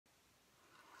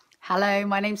Hello,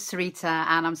 my name's Sarita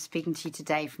and I'm speaking to you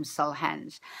today from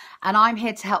Soulhenge, and I'm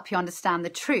here to help you understand the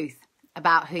truth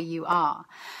about who you are.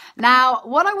 Now,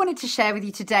 what I wanted to share with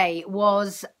you today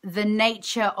was the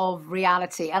nature of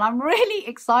reality, and I'm really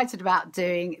excited about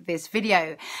doing this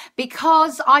video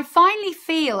because I finally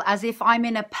feel as if I'm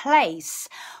in a place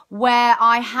where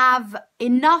I have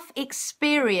enough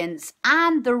experience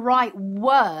and the right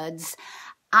words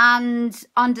and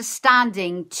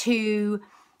understanding to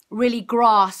really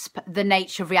grasp the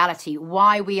nature of reality,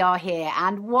 why we are here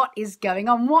and what is going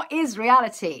on, what is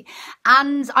reality.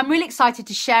 And I'm really excited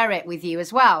to share it with you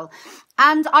as well.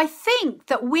 And I think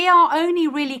that we are only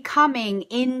really coming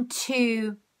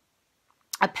into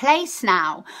a place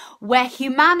now where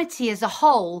humanity as a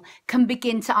whole can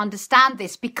begin to understand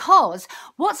this, because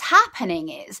what's happening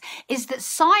is that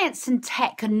science and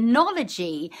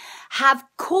technology have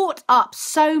caught up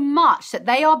so much that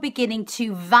they are beginning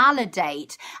to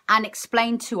validate and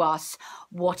explain to us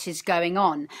what is going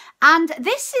on. And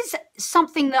this is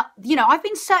something that, you know, I've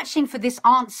been searching for this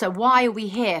answer. Why are we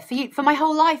here? For my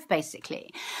whole life,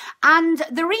 basically. And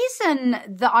the reason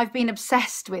that I've been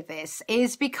obsessed with this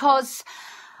is because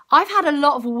I've had a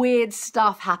lot of weird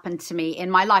stuff happen to me in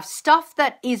my life, stuff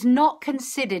that is not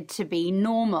considered to be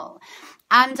normal.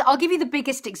 And I'll give you the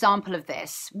biggest example of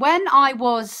this. When I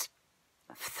was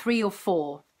 3 or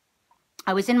 4,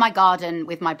 I was in my garden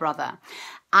with my brother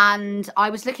and I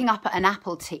was looking up at an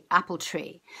apple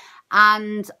tree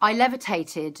and I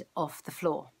levitated off the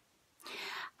floor.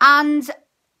 And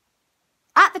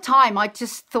at the time, I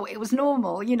just thought it was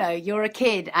normal. You know, you're a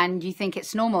kid and you think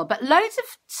it's normal. But loads of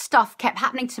stuff kept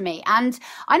happening to me. And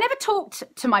I never talked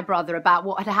to my brother about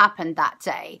what had happened that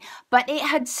day, but it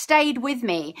had stayed with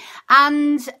me.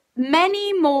 And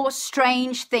many more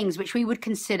strange things, which we would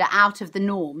consider out of the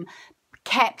norm,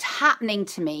 kept happening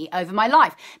to me over my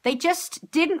life. They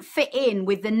just didn't fit in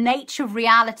with the nature of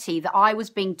reality that I was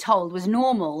being told was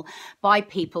normal by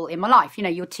people in my life. You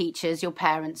know, your teachers, your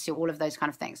parents, all of those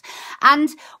kind of things. And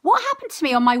what happened to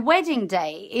me on my wedding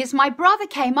day is my brother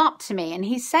came up to me and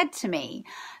he said to me,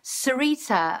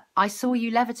 "Sarita, I saw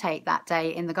you levitate that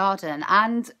day in the garden."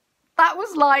 And that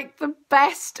was like the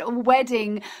best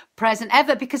wedding present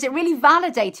ever, because it really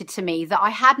validated to me that I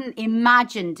hadn't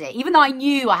imagined it. Even though I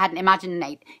knew I hadn't imagined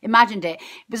it,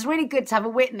 it was really good to have a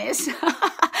witness,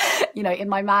 you know, in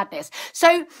my madness.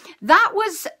 So that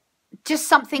was just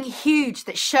something huge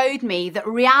that showed me that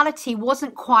reality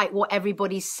wasn't quite what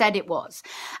everybody said it was.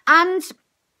 And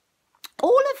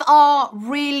all of our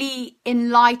really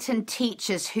enlightened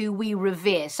teachers who we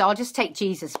revere, so I'll just take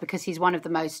Jesus because he's one of the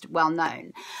most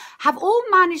well-known, have all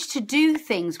managed to do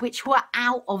things which were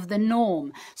out of the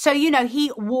norm. So, you know,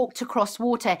 he walked across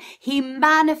water. He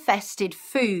manifested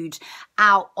food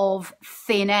out of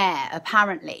thin air,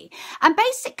 apparently. And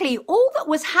basically, all that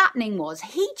was happening was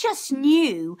he just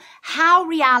knew how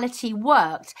reality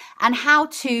worked and how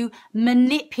to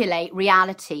manipulate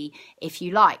reality, if you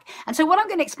like. And so what I'm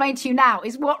going to explain to you now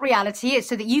is what reality is,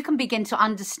 so that you can begin to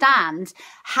understand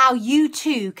how you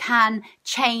too can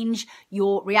change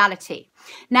your reality.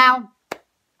 Now,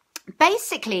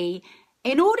 basically,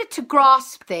 in order to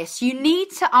grasp this, you need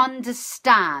to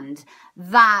understand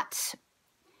that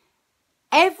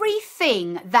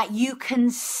everything that you can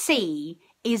see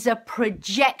is a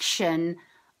projection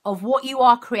of what you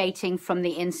are creating from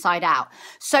the inside out.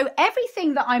 So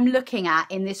everything that I'm looking at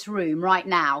in this room right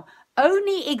now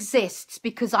only exists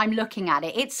because I'm looking at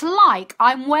it. It's like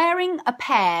I'm wearing a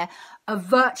pair of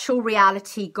virtual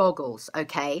reality goggles,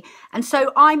 okay? And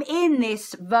so I'm in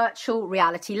this virtual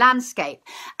reality landscape.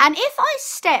 And if I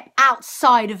step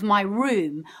outside of my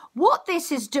room, what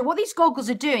these goggles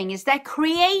are doing is they're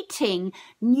creating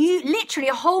literally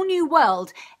a whole new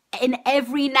world in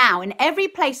every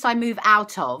place I move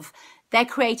out of. They're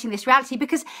creating this reality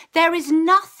because there is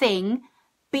nothing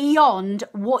beyond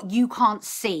what you can't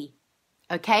see.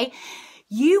 Okay,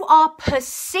 you are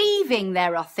perceiving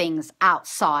there are things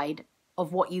outside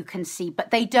of what you can see,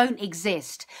 but they don't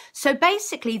exist. So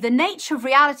basically, the nature of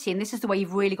reality, and this is the way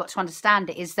you've really got to understand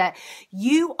it, is that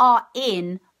you are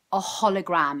in a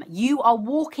hologram. You are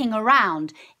walking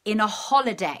around in a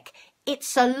holodeck.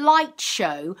 It's a light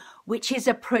show, which is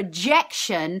a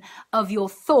projection of your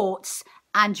thoughts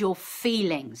and your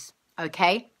feelings.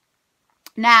 Okay,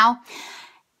 now,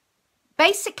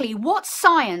 basically, what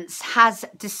science has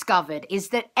discovered is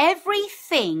that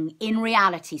everything in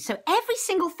reality, so every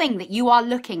single thing that you are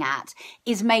looking at,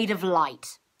 is made of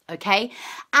light, okay?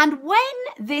 And when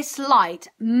this light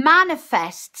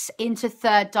manifests into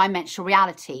third dimensional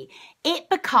reality, it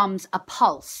becomes a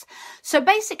pulse. So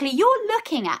basically, you're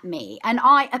looking at me and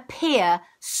I appear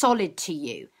solid to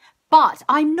you, but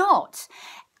I'm not.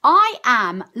 I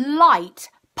am light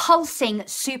pulsing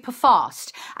super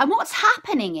fast. And what's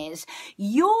happening is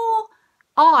your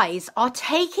eyes are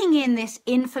taking in this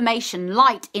information,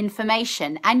 light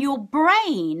information, and your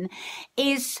brain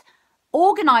is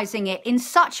organizing it in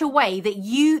such a way that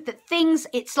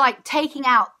it's like taking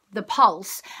out the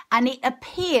pulse and it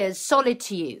appears solid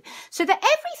to you. So that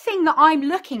everything that I'm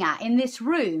looking at in this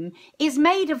room is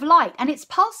made of light and it's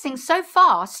pulsing so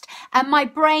fast, and my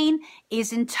brain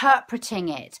is interpreting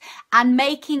it and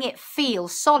making it feel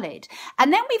solid.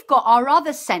 And then we've got our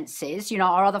other senses,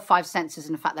 our other 5 senses.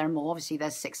 And in fact, there are more. Obviously,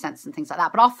 there's 6 senses and things like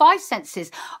that. But our 5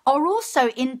 senses are also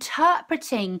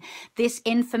interpreting this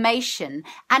information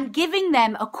and giving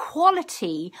them a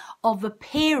quality of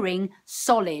appearing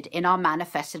solid in our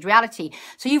manifested reality.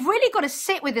 So you've really got to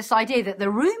sit with this idea that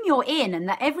the room you're in and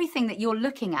that everything that you're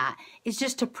looking at is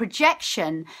just a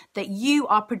projection that you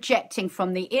are projecting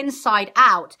from the inside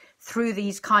out through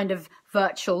these kind of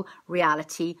virtual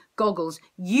reality goggles.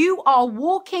 You are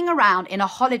walking around in a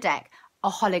holodeck,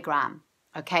 a hologram,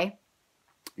 okay?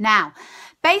 Now,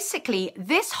 basically,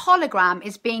 this hologram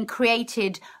is being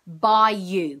created by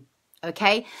you,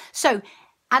 okay?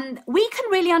 And we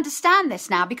can really understand this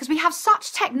now because we have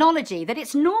such technology that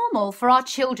it's normal for our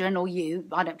children, or you,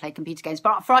 I don't play computer games,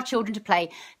 but for our children to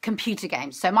play computer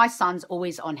games. So my son's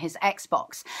always on his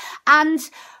Xbox. And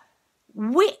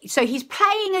so he's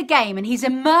playing a game and he's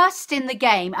immersed in the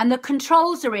game and the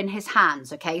controls are in his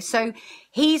hands. Okay. So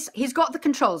he's got the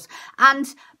controls.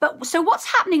 So what's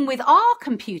happening with our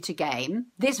computer game,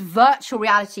 this virtual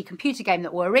reality computer game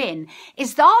that we're in,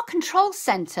 is that our control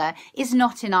center is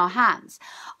not in our hands.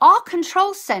 Our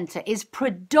control center is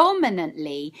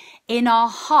predominantly in our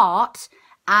heart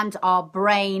and our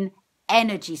brain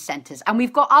energy centers. And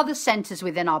we've got other centers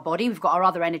within our body. We've got our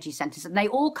other energy centers, and they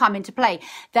all come into play.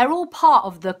 They're all part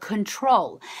of the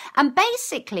control. And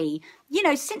basically,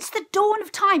 since the dawn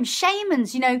of time,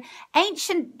 shamans, the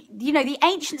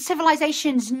ancient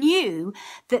civilizations knew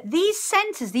that these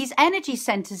centers, these energy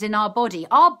centers in our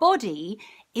body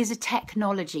is a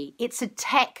technology. It's a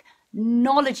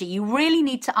technology. You really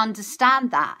need to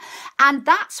understand that. And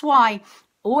that's why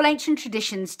all ancient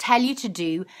traditions tell you to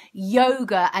do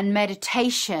yoga and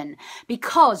meditation,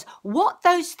 because what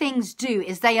those things do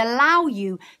is they allow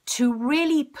you to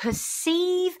really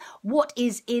perceive what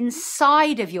is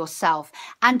inside of yourself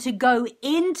and to go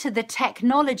into the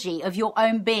technology of your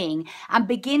own being and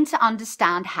begin to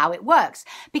understand how it works.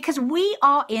 Because we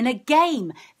are in a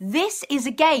game. This is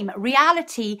a game.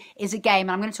 Reality is a game.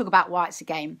 And I'm going to talk about why it's a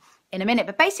game in a minute,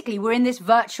 but basically we're in this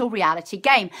virtual reality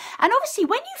game. And obviously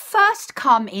when you first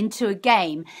come into a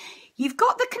game, you've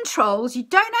got the controls, you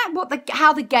don't know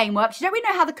how the game works, you don't really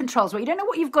know how the controls work, you don't know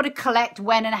what you've got to collect,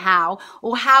 when and how,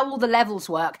 or how all the levels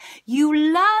work. You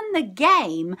learn the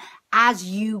game as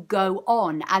you go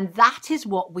on, and that is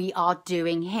what we are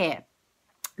doing here.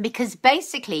 Because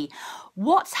basically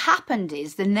what's happened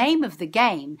is, the name of the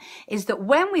game is that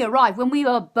when we arrive, when we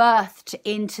are birthed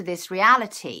into this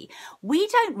reality, we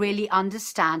don't really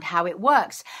understand how it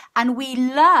works, and we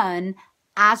learn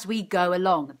as we go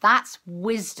along. That's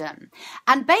wisdom.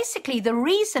 And basically the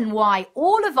reason why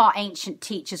all of our ancient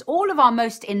teachers, all of our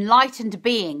most enlightened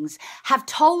beings have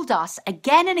told us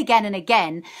again and again and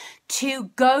again to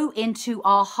go into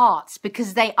our hearts,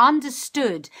 because they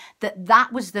understood that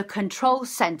that was the control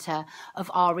center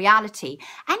of our reality.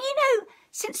 And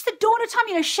since the dawn of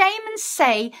time, shamans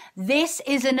say this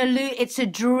is it's a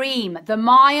dream. The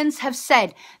Mayans have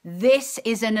said this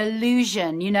is an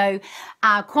illusion.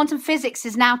 Quantum physics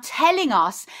is now telling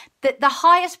us that the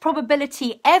highest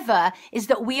probability ever is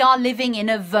that we are living in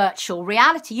a virtual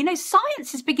reality.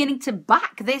 Science is beginning to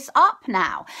back this up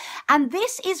now. And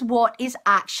this is what is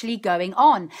actually going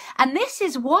on. And this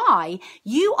is why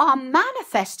you are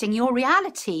manifesting your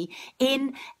reality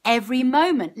in every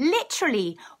moment.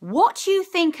 Literally, what you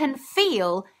think and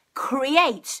feel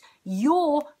creates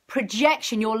your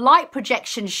projection, your light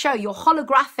projection show, your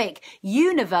holographic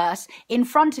universe in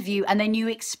front of you, and then you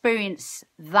experience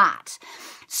that.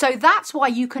 So that's why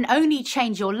you can only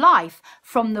change your life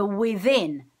from the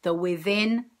within. The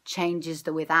within changes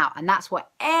the without. And that's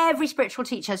what every spiritual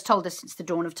teacher has told us since the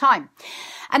dawn of time.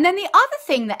 And then the other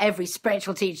thing that every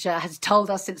spiritual teacher has told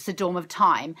us since the dawn of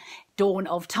time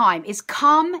is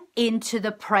come into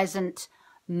the present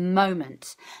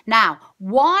moment. Now,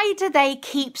 why do they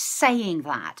keep saying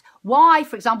that? Why,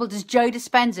 for example, does Joe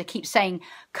Dispenza keep saying,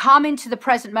 come into the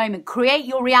present moment, create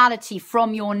your reality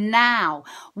from your now?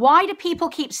 Why do people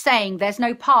keep saying there's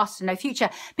no past and no future?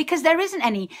 Because there isn't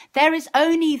any. There is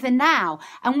only the now.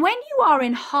 And when you are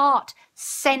in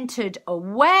heart-centered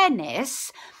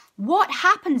awareness, what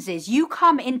happens is you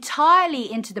come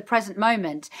entirely into the present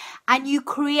moment and you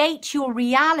create your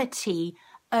reality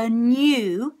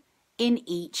anew in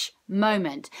each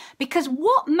moment. Because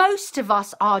what most of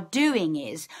us are doing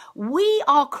is we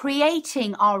are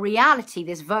creating our reality,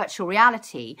 this virtual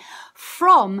reality,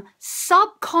 from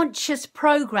subconscious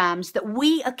programs that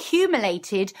we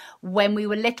accumulated when we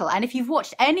were little. And if you've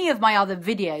watched any of my other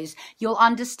videos, you'll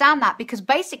understand that, because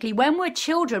basically when we're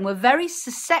children, we're very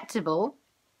susceptible,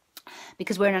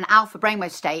 because we're in an alpha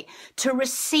brainwave state, to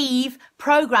receive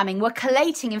programming. We're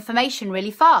collating information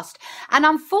really fast. And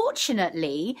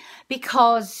unfortunately,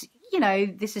 because, you know,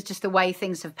 this is just the way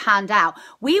things have panned out,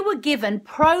 we were given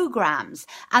programs,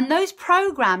 and those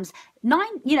programs,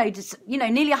 nearly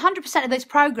 100% of those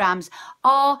programs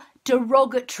are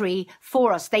derogatory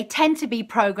for us. They tend to be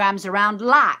programs around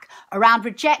lack, around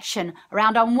rejection,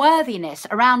 around unworthiness,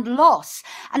 around loss.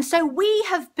 And so we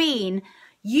have been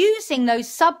using those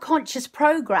subconscious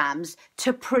programs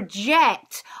to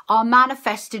project our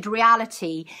manifested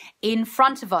reality in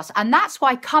front of us. And that's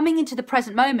why coming into the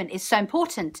present moment is so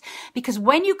important, because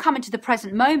when you come into the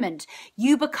present moment,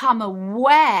 you become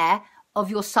aware of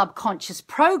your subconscious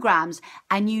programs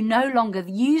and you no longer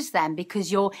use them,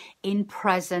 because you're in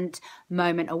present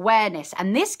moment awareness.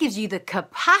 And this gives you the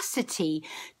capacity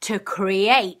to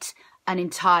create an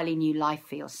entirely new life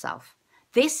for yourself.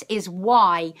 This is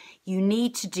why you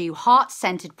need to do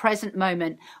heart-centered present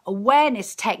moment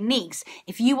awareness techniques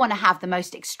if you want to have the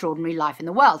most extraordinary life in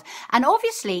the world. And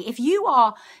obviously, if you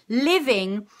are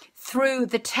living through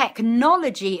the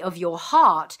technology of your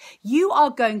heart, you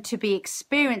are going to be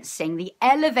experiencing the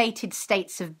elevated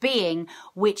states of being,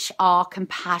 which are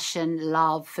compassion,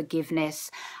 love,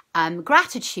 forgiveness,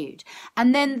 gratitude.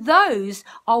 And then those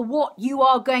are what you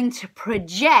are going to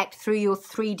project through your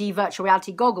 3D virtual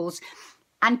reality goggles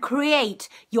and create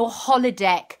your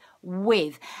holodeck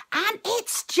with. And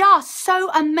it's just so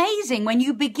amazing when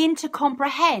you begin to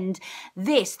comprehend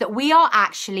this, that we are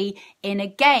actually in a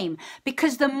game.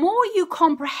 Because the more you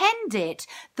comprehend it,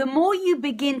 the more you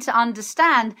begin to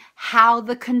understand how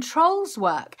the controls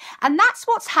work. And that's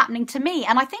what's happening to me.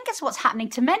 And I think it's what's happening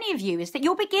to many of you, is that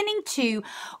you're beginning to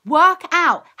work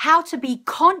out how to be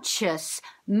conscious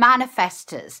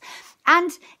manifestors.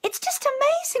 And it's just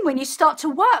amazing when you start to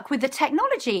work with the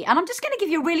technology. And I'm just going to give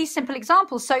you a really simple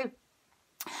example. So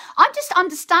I'm just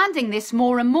understanding this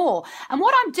more and more. And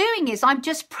what I'm doing is I'm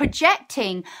just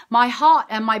projecting my heart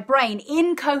and my brain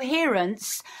in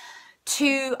coherence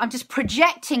I'm just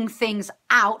projecting things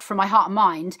out from my heart and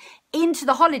mind into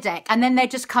the holodeck, and then they're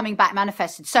just coming back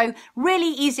manifested. So really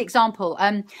easy example.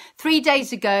 3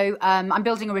 days ago, I'm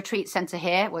building a retreat center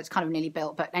here. Well, it's kind of nearly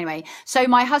built, but anyway. So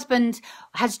my husband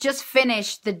has just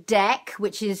finished the deck,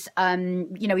 which is,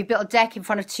 we built a deck in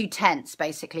front of 2 tents,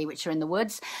 basically, which are in the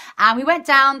woods. And we went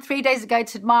down 3 days ago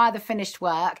to admire the finished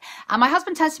work. And my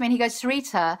husband turns to me and he goes,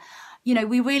 Sarita,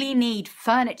 we really need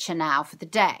furniture now for the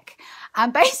deck.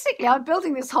 And basically, I'm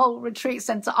building this whole retreat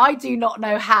center. I do not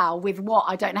know how, with what.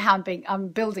 I don't know how I'm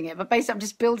building it, but basically, I'm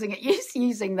just building it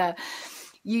using the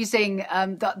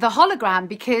hologram,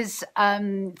 because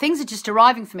things are just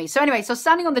arriving for me. So anyway, so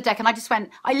standing on the deck, and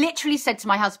I literally said to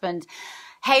my husband,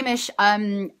 Hamish,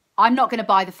 I'm not going to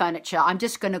buy the furniture. I'm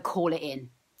just going to call it in.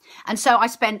 And so I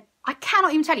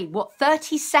cannot even tell you what,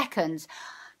 30 seconds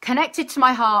connected to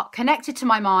my heart, connected to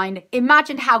my mind,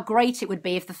 imagined how great it would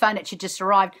be if the furniture just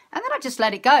arrived, and then I just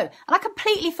let it go. And I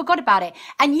completely forgot about it.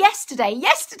 And yesterday,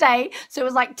 so it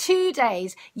was like 2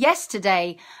 days,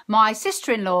 yesterday, my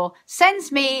sister-in-law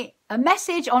sends me a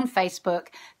message on Facebook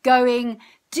going,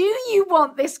 do you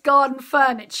want this garden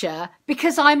furniture?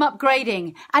 Because I'm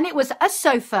upgrading. And it was a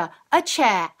sofa, a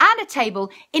chair, and a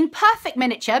table in perfect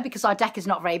miniature, because our deck is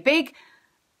not very big,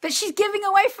 that she's giving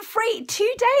away for free. 2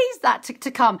 days that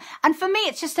to come. And for me,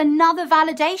 it's just another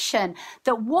validation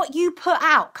that what you put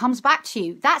out comes back to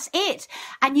you. That's it.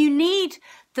 And you need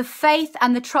the faith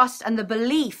and the trust and the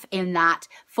belief in that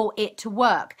for it to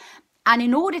work. And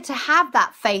in order to have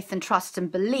that faith and trust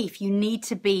and belief, you need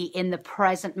to be in the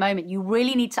present moment. You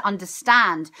really need to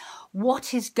understand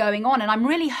what is going on. And I'm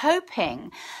really hoping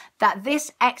that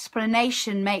this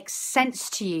explanation makes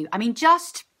sense to you. I mean,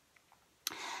 just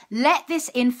let this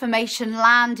information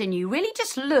land in you. Really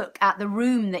just look at the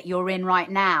room that you're in right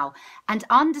now and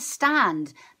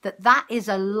understand that that is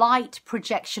a light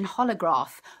projection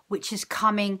holograph which is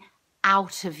coming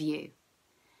out of you.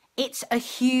 It's a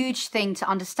huge thing to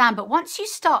understand, but once you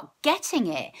start getting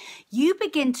it, you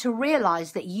begin to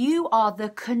realize that you are the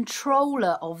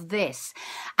controller of this.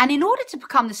 And in order to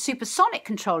become the supersonic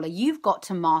controller, you've got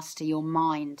to master your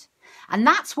mind. And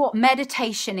that's what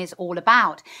meditation is all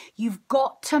about. You've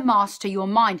got to master your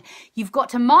mind. You've got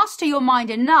to master your mind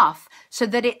enough so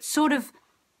that it sort of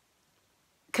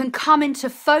can come into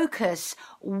focus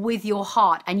with your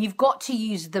heart, and you've got to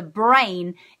use the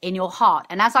brain in your heart.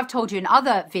 And as I've told you in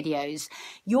other videos,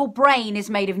 your brain is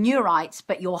made of neurites,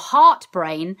 but your heart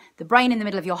brain, the brain in the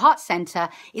middle of your heart center,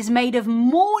 is made of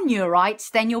more neurites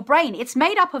than your brain. It's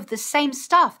made up of the same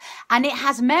stuff, and it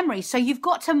has memory. So you've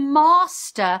got to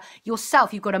master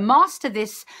yourself. You've got to master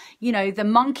this, you know, the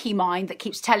monkey mind that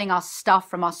keeps telling us stuff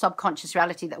from our subconscious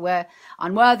reality that we're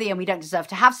unworthy and we don't deserve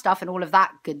to have stuff and all of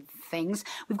that good things.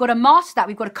 We've got to master that.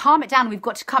 We've got to calm it down. We've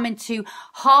got to come into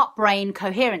heart-brain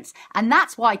coherence. And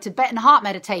that's why Tibetan heart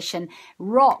meditation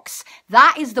rocks.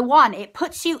 That is the one. It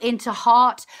puts you into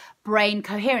heart-brain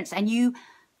coherence. And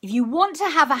if you want to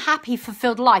have a happy,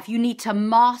 fulfilled life, you need to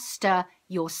master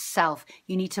yourself.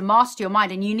 You need to master your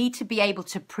mind, and you need to be able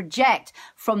to project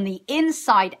from the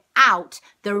inside out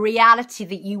the reality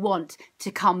that you want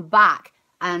to come back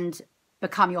and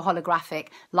become your holographic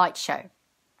light show.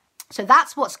 So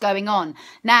that's what's going on.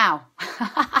 Now,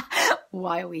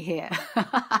 why are we here?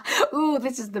 Ooh,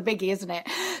 this is the biggie, isn't it?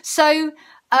 So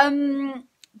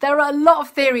there are a lot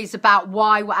of theories about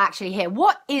why we're actually here.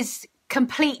 What is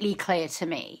completely clear to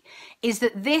me is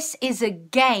that this is a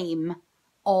game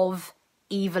of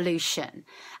evolution.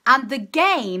 And the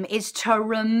game is to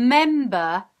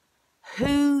remember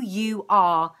who you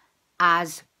are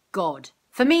as God.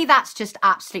 For me, that's just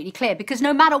absolutely clear, because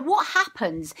no matter what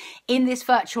happens in this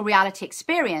virtual reality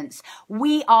experience,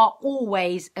 we are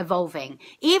always evolving.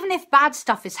 Even if bad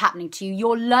stuff is happening to you,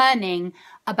 you're learning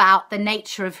about the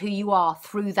nature of who you are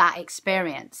through that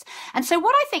experience. And so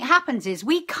what I think happens is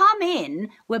we're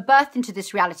birthed into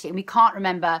this reality, and we can't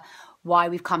remember why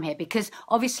we've come here, because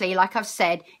obviously, like I've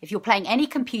said, if you're playing any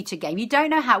computer game, you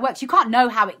don't know how it works. You can't know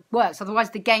how it works,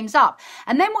 otherwise the game's up.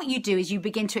 And then what you do is you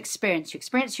begin to experience.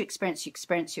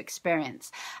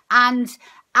 And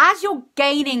as you're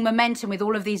gaining momentum with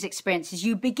all of these experiences,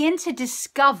 you begin to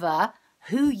discover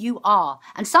who you are.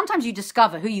 And sometimes you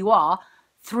discover who you are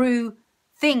through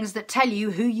things that tell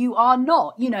you who you are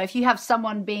not. You know, if you have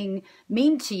someone being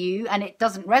mean to you and it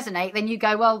doesn't resonate, then you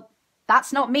go, well,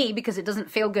 that's not me, because it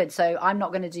doesn't feel good, so I'm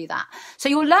not going to do that. So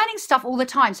you're learning stuff all the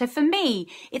time. So for me,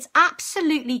 it's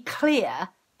absolutely clear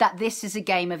that this is a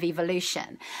game of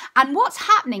evolution. And what's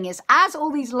happening is, as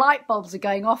all these light bulbs are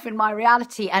going off in my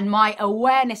reality and my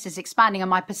awareness is expanding and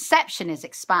my perception is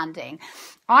expanding,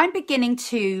 I'm beginning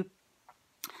to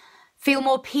feel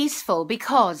more peaceful,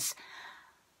 because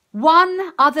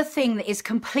one other thing that is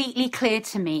completely clear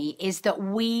to me is that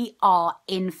we are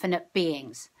infinite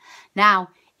beings. Now,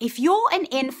 if you're an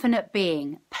infinite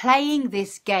being playing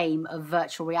this game of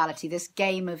virtual reality, this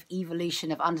game of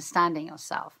evolution, of understanding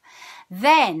yourself,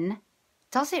 then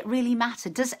does it really matter?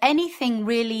 Does anything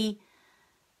really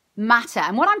matter?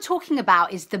 And what I'm talking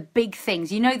about is the big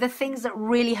things, you know, the things that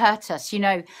really hurt us, you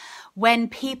know, when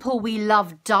people we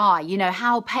love die, you know,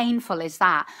 how painful is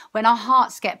that? When our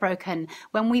hearts get broken,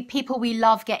 when people we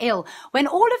love get ill, when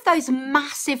all of those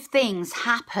massive things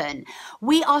happen,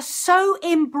 we are so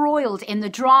embroiled in the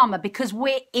drama because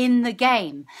we're in the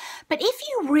game. But if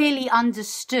you really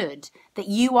understood that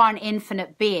you are an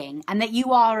infinite being and that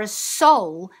you are a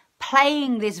soul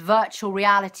playing this virtual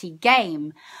reality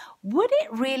game, would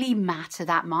it really matter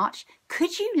that much?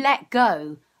 Could you let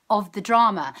go of the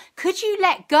drama? Could you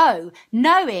let go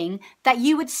knowing that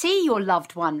you would see your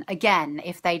loved one again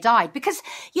if they died? Because,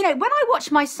 you know, when I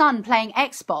watch my son playing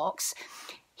Xbox,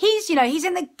 he's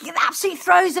in the absolute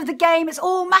throes of the game. It's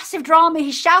all massive drama.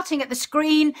 He's shouting at the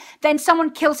screen. Then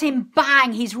someone kills him.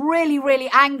 Bang. He's really, really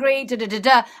angry. And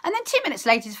then 2 minutes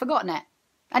later, he's forgotten it.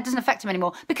 That doesn't affect him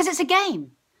anymore, because it's a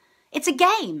game. It's a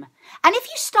game. And if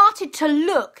you started to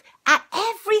look at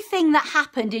everything that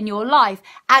happened in your life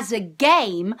as a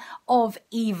game of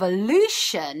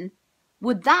evolution,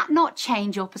 would that not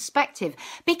change your perspective?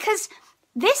 Because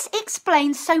this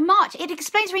explains so much. It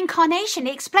explains reincarnation.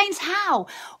 It explains how,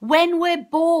 when we're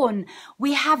born,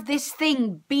 we have this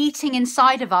thing beating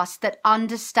inside of us that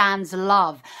understands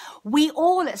love. We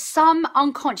all, at some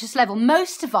unconscious level,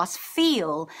 most of us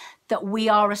feel that we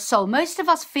are a soul. Most of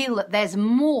us feel that there's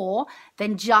more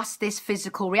than just this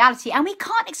physical reality, and we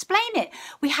can't explain it.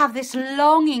 We have this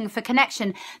longing for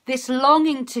connection, this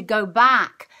longing to go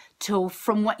back to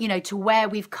where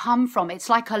we've come from. It's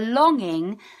like a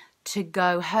longing to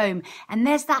go home. And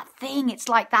there's that thing, it's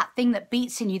like that thing that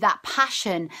beats in you, that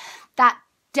passion, that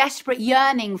desperate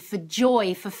yearning for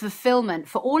joy, for fulfillment,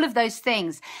 for all of those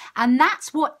things. And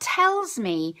that's what tells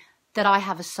me that I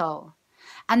have a soul.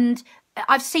 And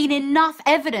I've seen enough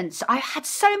evidence. I had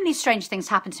so many strange things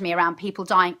happen to me around people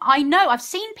dying. I know, I've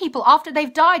seen people after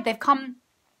they've died, they've come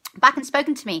back and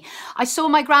spoken to me. I saw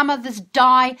my grandmother's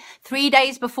die 3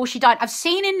 days before she died. I've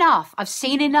seen enough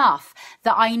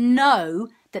that I know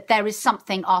that there is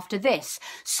something after this.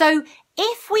 So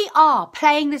if we are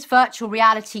playing this virtual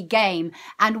reality game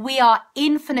and we are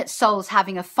infinite souls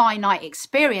having a finite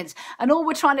experience, and all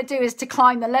we're trying to do is to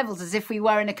climb the levels as if we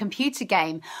were in a computer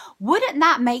game, wouldn't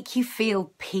that make you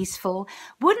feel peaceful?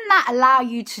 Wouldn't that allow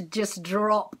you to just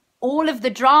drop all of the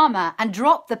drama and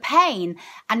drop the pain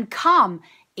and come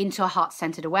into a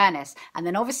heart-centered awareness? And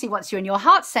then obviously once you're in your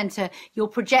heart center, you're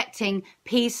projecting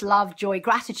peace, love, joy,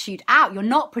 gratitude out. You're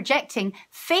not projecting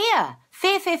fear.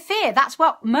 Fear. That's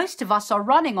what most of us are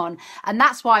running on. And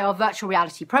that's why our virtual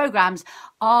reality programs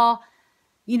are,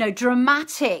 you know,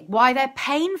 dramatic, why they're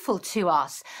painful to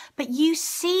us. But you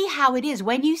see how it is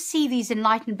when you see these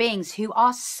enlightened beings who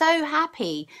are so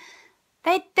happy.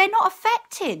 They're not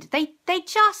affected. They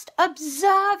just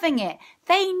observing it.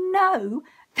 They know.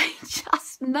 They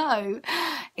just know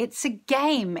it's a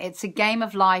game. It's a game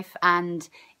of life and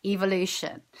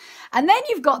evolution. And then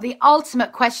you've got the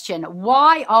ultimate question.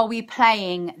 Why are we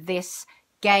playing this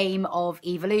game of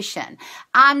evolution?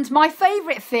 And my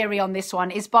favorite theory on this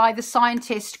one is by the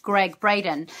scientist Greg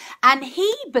Braden. And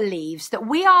he believes that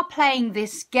we are playing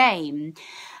this game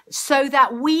so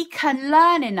that we can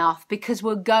learn enough because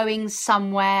we're going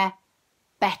somewhere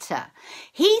better.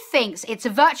 He thinks it's a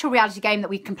virtual reality game that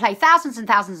we can play thousands and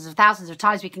thousands of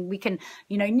times. We can,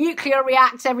 you know, nuclear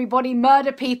react everybody,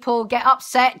 murder people, get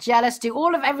upset, jealous, do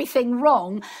all of everything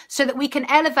wrong so that we can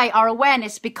elevate our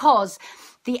awareness, because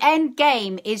the end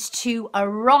game is to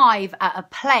arrive at a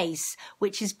place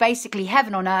which is basically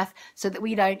heaven on earth so that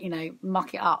we don't, you know,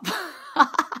 muck it up. And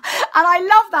I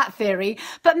love that theory,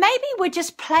 but maybe we're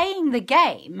just playing the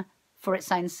game for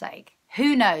its own sake.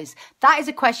 Who knows? That is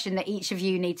a question that each of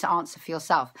you need to answer for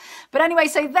yourself. But anyway,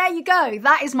 so there you go.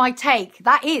 That is my take.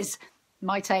 That is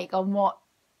my take on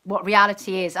what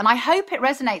reality is. And I hope it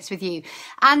resonates with you.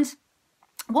 And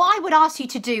what I would ask you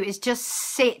to do is just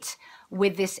sit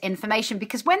with this information,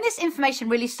 because when this information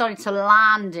really started to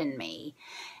land in me,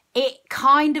 it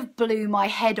kind of blew my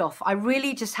head off. I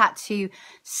really just had to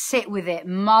sit with it,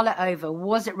 mull it over.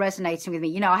 Was it resonating with me?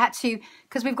 You know, I had to,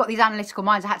 because we've got these analytical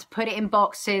minds, I had to put it in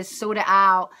boxes, sort it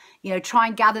out, you know, try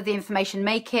and gather the information,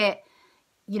 make it,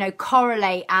 you know,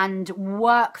 correlate and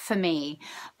work for me.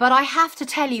 But I have to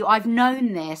tell you, I've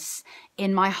known this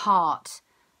in my heart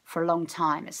for a long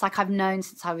time. It's like I've known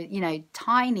since I was, you know,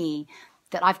 tiny,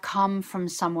 that I've come from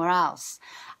somewhere else.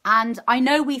 And I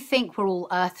know we think we're all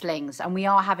earthlings and we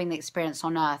are having the experience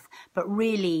on earth, but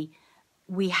really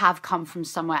we have come from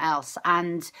somewhere else.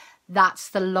 And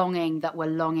that's the longing that we're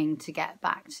longing to get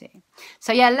back to.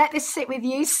 So yeah, let this sit with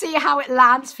you, see how it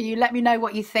lands for you. Let me know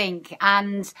what you think,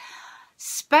 and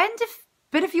spend a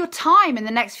bit of your time in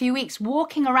the next few weeks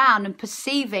walking around and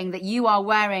perceiving that you are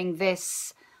wearing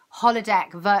this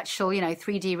holodeck virtual, you know,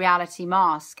 3D reality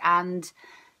mask, and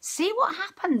see what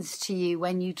happens to you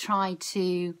when you try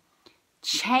to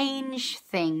change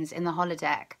things in the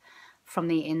holodeck from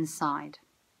the inside.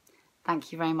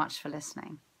 Thank you very much for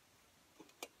listening.